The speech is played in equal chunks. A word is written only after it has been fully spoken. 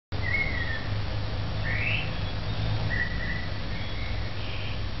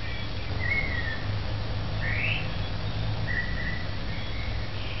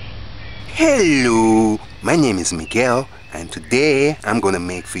Hello, my name is Miguel and today I'm gonna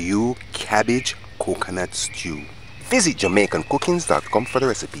make for you cabbage coconut stew. Visit JamaicanCookings.com for the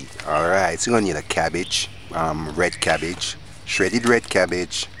recipe. Alright, so you're gonna need a cabbage, red cabbage, shredded red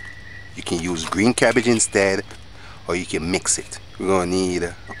cabbage. You can use green cabbage instead, or you can mix it. We're gonna need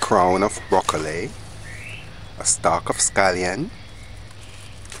a crown of broccoli, a stalk of scallion,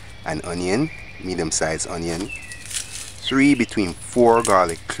 an onion, medium-sized onion, 3 between 4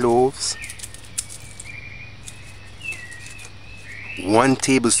 garlic cloves, 1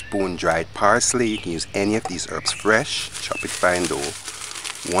 tablespoon dried parsley. You can use any of these herbs fresh, chop it fine though.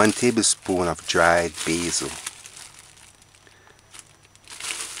 1 tablespoon of dried basil,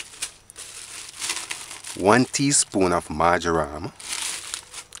 1 teaspoon of marjoram,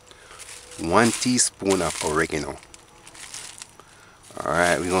 1 teaspoon of oregano.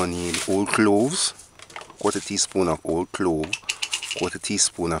 Alright, we're going to need whole cloves, 1/4 teaspoon of whole clove, 1/4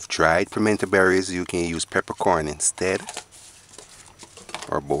 teaspoon of dried pimento berries. You can use peppercorn instead,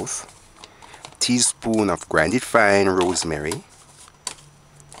 or both. Teaspoon of grinded fine rosemary,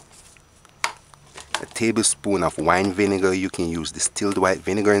 a tablespoon of wine vinegar. You can use distilled white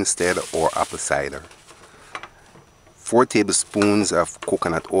vinegar instead, or apple cider. 4 tablespoons of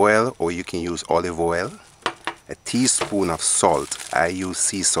coconut oil, or you can use olive oil. A teaspoon of salt. I use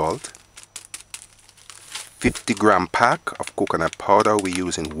sea salt. 50-gram pack of coconut powder. We're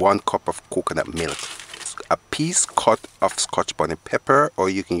using 1 cup of coconut milk. A piece cut of Scotch bonnet pepper, or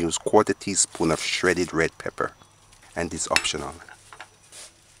you can use 1/4 teaspoon of shredded red pepper, and it's optional.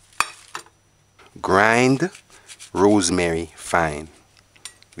 Grind rosemary fine.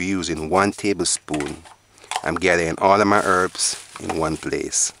 We're using 1 tablespoon. I'm gathering all of my herbs in one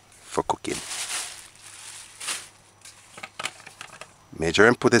place for cooking. Measure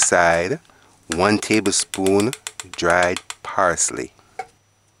and put aside 1 tablespoon dried parsley.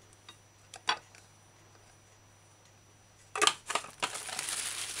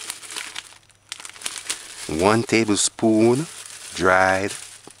 1 tablespoon dried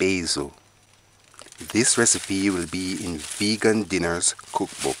basil. This recipe will be in Vegan Dinners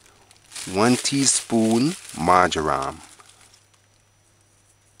Cookbook. 1 teaspoon marjoram.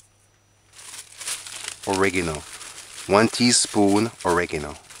 Oregano. 1 teaspoon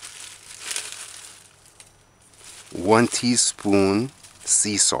oregano. 1 teaspoon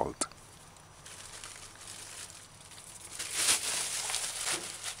sea salt.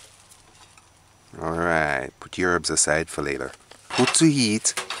 Alright, put your herbs aside for later. Put to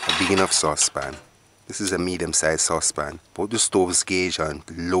heat a big enough saucepan. This is a medium-sized saucepan. Put the stove's gauge on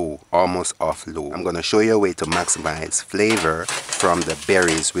low, almost off low. I'm going to show you a way to maximize flavor from the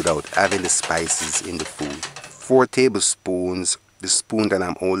berries without having the spices in the food. 4 tablespoons. The spoon that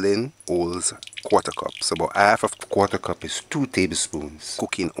I'm holding holds 1/4 cup. So about half of 1/4 cup is 2 tablespoons.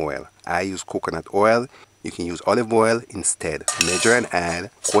 Cooking oil. I use coconut oil. You can use olive oil instead. Measure and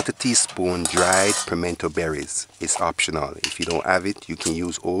add 1/4 teaspoon dried pimento berries. It's optional. If you don't have it, you can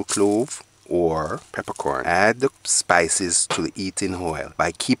use whole clove or peppercorn. Add the spices to the heating oil.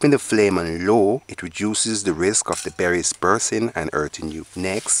 By keeping the flame on low, it reduces the risk of the berries bursting and hurting you.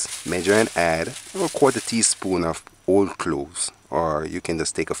 Next, measure and add a 1/4 teaspoon of whole cloves, or you can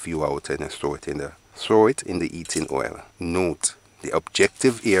just take a few out and throw it in the heating oil. Note, the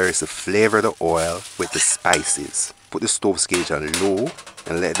objective here is to flavor the oil with the spices. Put the stove's gauge on low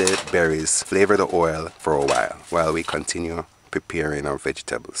and let the berries flavor the oil for a while we continue preparing our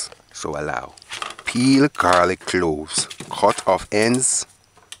vegetables. So allow. Peel garlic cloves, cut off ends,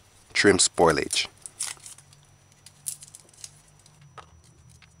 trim spoilage.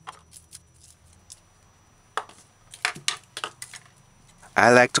 I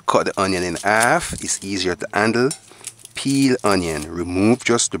like to cut the onion in half. It's easier to handle. Peel onion. Remove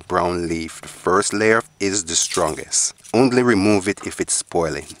just the brown leaf. The first layer is the strongest. Only remove it if it's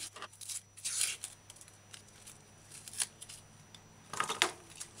spoiling.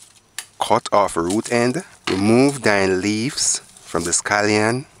 Cut off root end. Remove dying leaves from the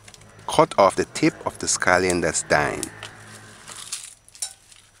scallion. Cut off the tip of the scallion that's dying.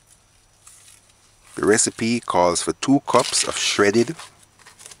 The recipe calls for 2 cups of shredded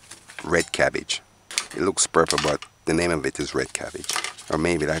red cabbage. It looks purple, but the name of it is red cabbage. Or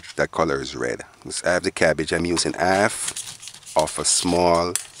maybe that color is red. I have the cabbage. I'm using half of a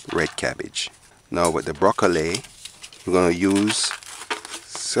small red cabbage. Now with the broccoli, we're going to use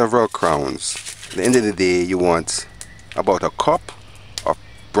several crowns. At the end of the day, you want about a cup of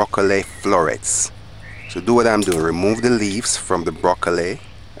broccoli florets. So do what I'm doing. Remove the leaves from the broccoli,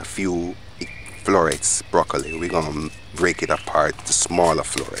 a few florets broccoli. We're going to break it apart to smaller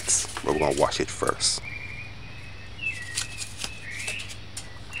florets, but we're going to wash it first.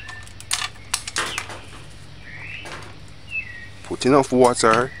 Put enough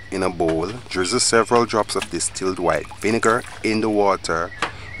water in a bowl. Drizzle several drops of distilled white vinegar in the water.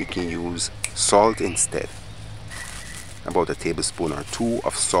 You can use salt instead. About a tablespoon or two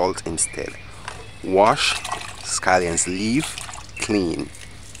of salt instead. Wash scallions leaf clean.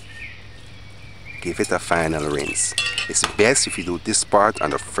 Give it a final rinse. It's best if you do this part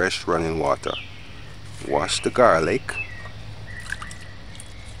under fresh running water. Wash the garlic.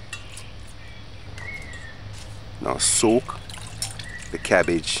 Now soak the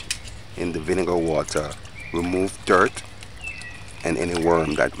cabbage in the vinegar water. Remove dirt and any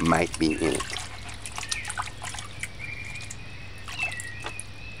worm that might be in it.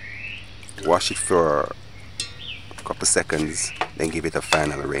 Wash it for a couple seconds, then give it a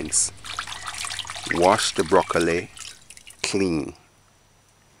final rinse. Wash the broccoli clean.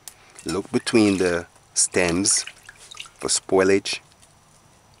 Look between the stems for spoilage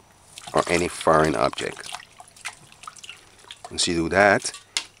or any foreign object. Once you do that,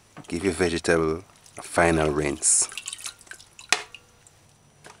 give your vegetable a final rinse.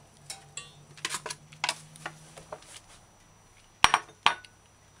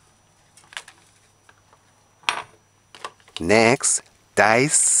 Next,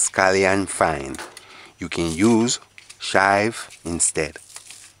 dice scallion fine. You can use chive instead.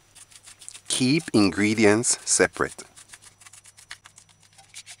 Keep ingredients separate.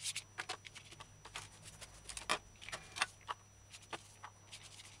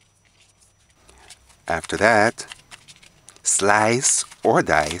 After that, slice or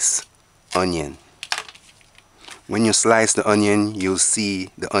dice onion. When you slice the onion, you'll see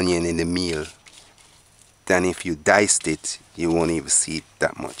the onion in the meal. Then if you diced it, you won't even see it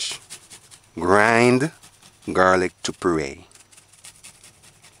that much. Grind garlic to puree.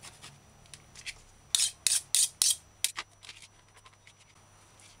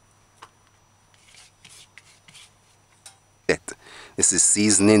 This is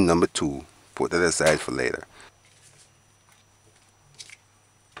seasoning number 2. Put that aside for later.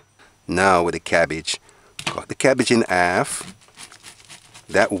 Now with the cabbage, cut the cabbage in half.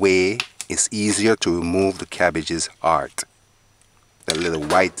 That way it's easier to remove the cabbage's heart. That little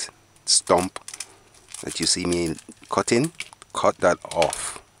white stump that you see me cutting, cut that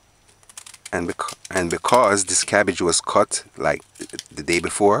off. And because this cabbage was cut like the day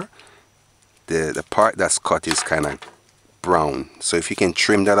before, the part that's cut is kind of brown. So if you can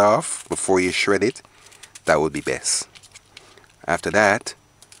trim that off before you shred it, that would be best. After that,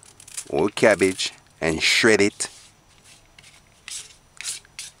 old cabbage and shred it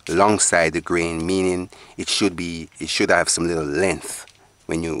alongside the grain, meaning it should have some little length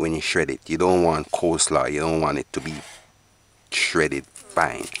when you shred it. You don't want coleslaw, you don't want it to be shredded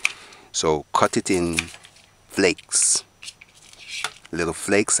fine. So cut it in flakes, little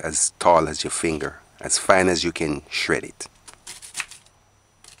flakes as tall as your finger, as fine as you can shred it.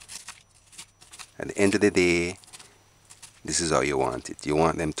 At the end of the day, this is how you want it. You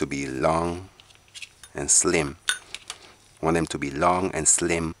want them to be long and slim. You want them to be long and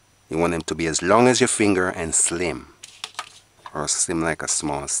slim. You want them to be as long as your finger and slim, or slim like a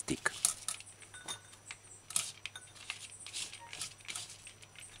small stick.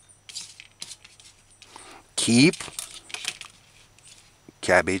 Keep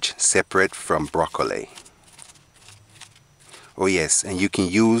cabbage separate from broccoli. Oh yes, and you can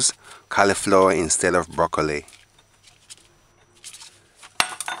use cauliflower instead of broccoli.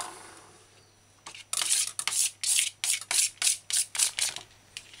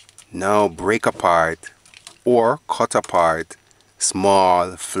 Now break apart or cut apart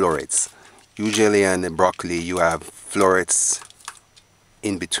small florets. Usually on the broccoli you have florets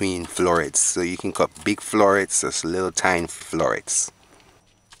in between florets, so you can cut big florets as little tiny florets.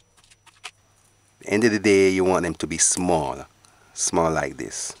 At the end of the day, you want them to be small like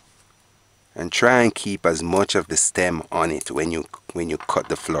this, and try and keep as much of the stem on it when you cut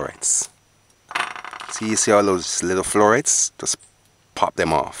the florets. See, you see all those little florets? Just pop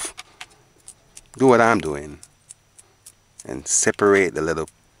them off. Do what I'm doing and separate the little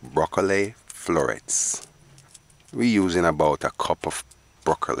broccoli florets. We're using about a cup of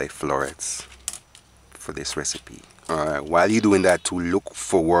broccoli florets for this recipe. Alright, while you're doing that, to look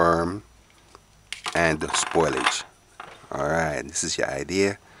for worm and spoilage. Alright, this is your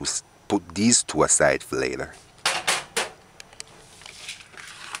idea. We'll put these two aside for later.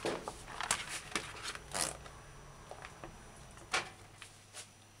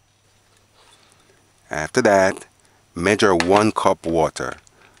 After that, measure 1 cup water.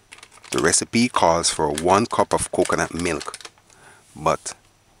 The recipe calls for 1 cup of coconut milk, but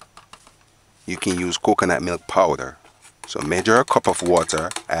you can use coconut milk powder. So measure a cup of water,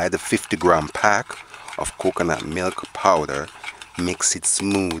 add a 50-gram pack of coconut milk powder, mix it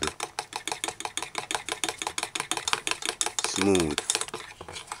smooth. Smooth.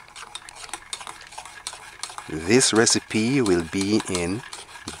 This recipe will be in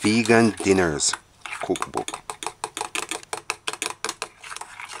Vegan Dinners Cookbook.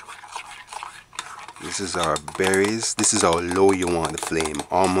 This is our berries. This is how low you want the flame.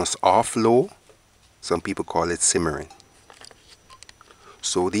 Almost off low. Some people call it simmering.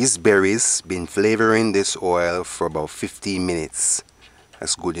 So these berries been flavoring this oil for about 15 minutes.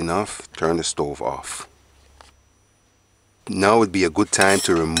 That's good enough. Turn the stove off. Now would be a good time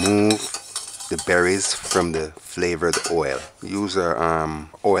to remove the berries from the flavored oil. Use a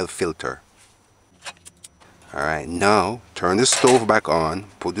oil filter. Alright, now turn the stove back on.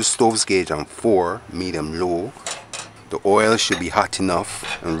 Put the stove's gauge on 4, medium low. The oil should be hot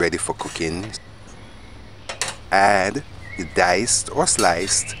enough and ready for cooking. Add the diced or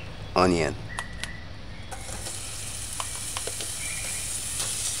sliced onion.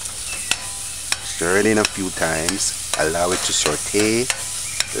 Stir it in a few times. Allow it to saute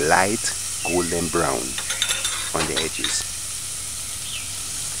light golden brown on the edges.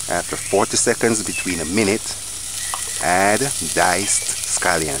 After 40 seconds, between a minute, add diced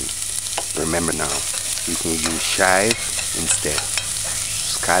scallion. Remember now, you can use chive instead.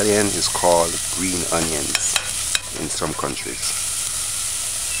 Scallion is called green onions in some countries.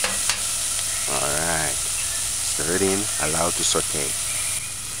 Alright, stir it in, allow it to saute.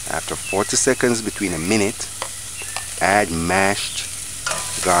 After 40 seconds, between a minute, add mashed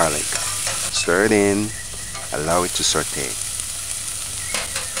garlic. Stir it in, allow it to saute.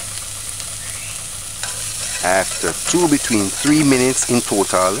 After between 3 minutes in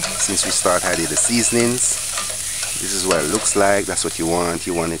total, since we start adding the seasonings, this is what it looks like. That's what you want.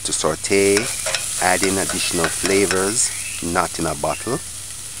 You want it to saute, add in additional flavors, not in a bottle.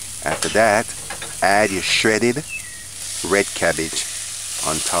 After that, add your shredded red cabbage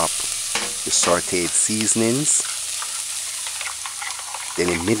on top, the sauteed seasonings. Then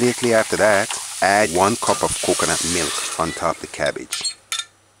immediately after that, add 1 cup of coconut milk on top of the cabbage.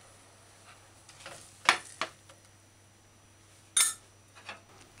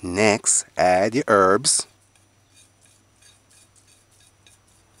 Next, add your herbs.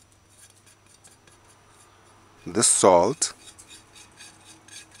 The salt.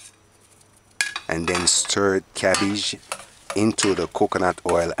 And then stir cabbage into the coconut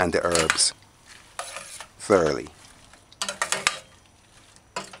oil and the herbs thoroughly.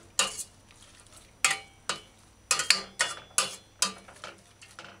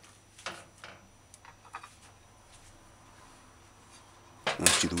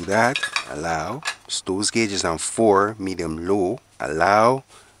 Once you do that, allow, stove's gauge is on 4, medium low, allow,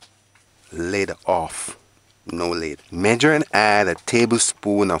 lid off, no lid. Measure and add a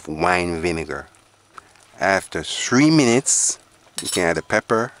tablespoon of wine vinegar. After 3 minutes, you can add a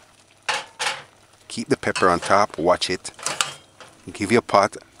pepper. Keep the pepper on top, watch it. Give your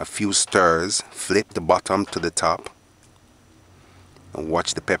pot a few stirs, flip the bottom to the top, and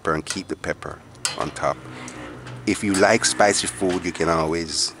watch the pepper and keep the pepper on top. If you like spicy food, you can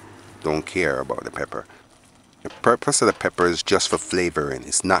always don't care about the pepper. The purpose of the pepper is just for flavoring.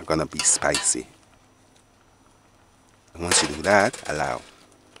 It's not going to be spicy. And once you do that, allow.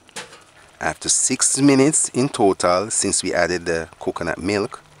 After 6 minutes in total, since we added the coconut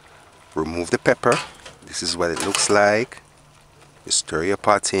milk, remove the pepper. This is what it looks like. You stir your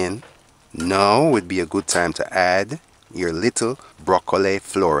pot in. Now would be a good time to add your little broccoli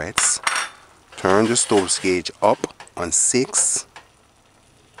florets. Turn the stove's gauge up on 6.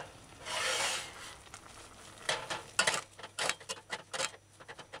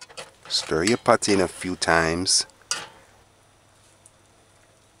 Stir your pot in a few times.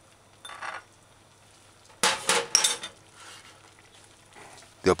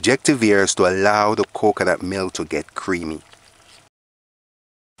 The objective here is to allow the coconut milk to get creamy.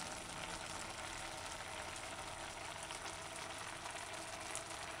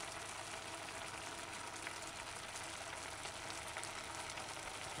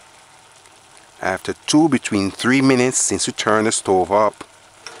 After between 3 minutes since you turn the stove up,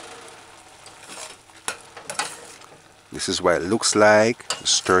 this is what it looks like.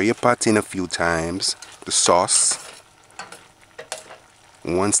 Stir your pot in a few times. The sauce.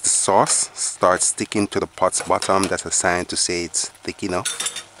 Once the sauce starts sticking to the pot's bottom, that's a sign to say it's thick enough.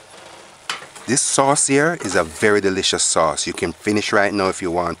 This sauce here is a very delicious sauce. You can finish right now if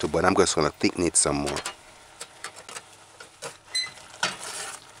you want to, but I'm just going to thicken it some more.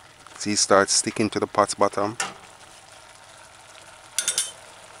 See, it starts sticking to the pot's bottom.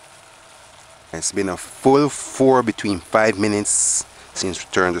 It's been a full between 5 minutes since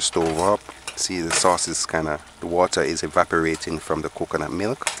we turned the stove up. See, the sauce is the water is evaporating from the coconut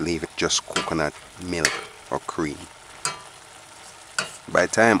milk, leave it just coconut milk or cream. By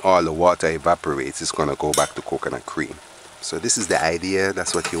the time all the water evaporates, it's gonna go back to coconut cream. So this is the idea.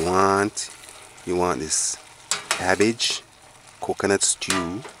 That's what you want. You want this cabbage coconut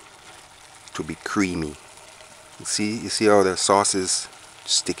stew to be creamy. You see how the sauce is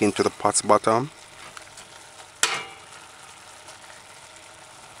sticking to the pot's bottom?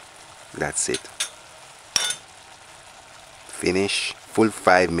 That's it. Finish. Full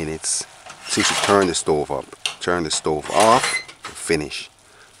 5 minutes. Since you turn the stove up, turn the stove off, finish.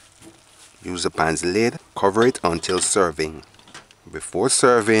 Use the pan's lid, cover it until serving. Before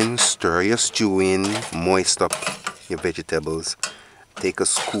serving, stir your stew in, moist up your vegetables. Take a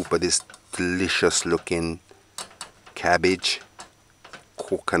scoop of this delicious looking cabbage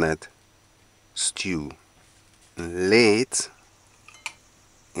coconut stew. Lay it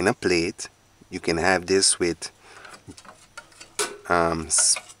in a plate. You can have this with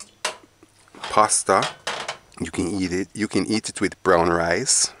pasta. You can eat it with brown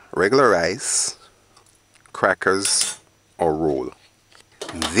rice, regular rice, crackers, or roll.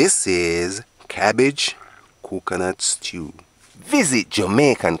 This is cabbage coconut stew. Visit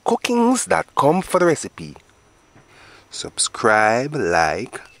JamaicanCookings.com for the recipe. Subscribe,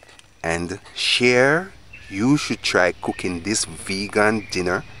 like, and share. You should try cooking this vegan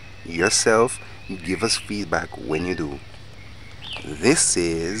dinner yourself. Give us feedback when you do. This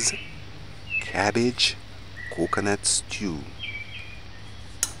is cabbage coconut stew.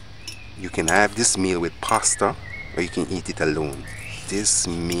 You can have this meal with pasta, or you can eat it alone. This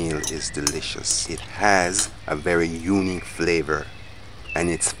meal is delicious. It has a very unique flavor, and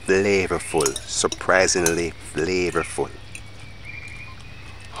it's flavorful, surprisingly flavorful.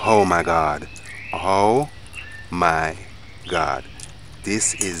 Oh my God. Oh my God.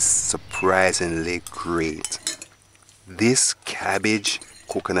 This is surprisingly great. This cabbage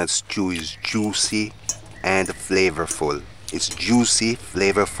coconut stew is juicy and flavorful. It's juicy,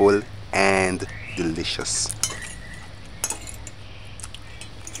 flavorful, and delicious.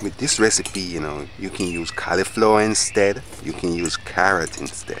 With this recipe, you can use cauliflower instead. You can use carrot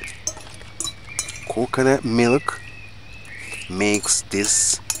instead. Coconut milk makes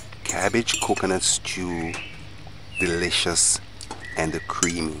this cabbage coconut stew delicious and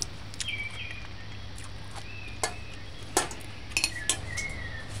creamy.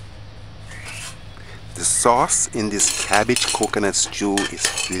 The sauce in this cabbage coconut stew is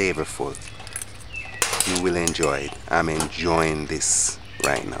flavorful. You will enjoy it. I'm enjoying this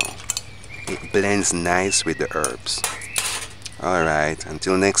right now. It blends nice with the herbs. Alright,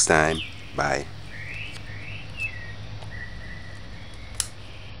 until next time, bye.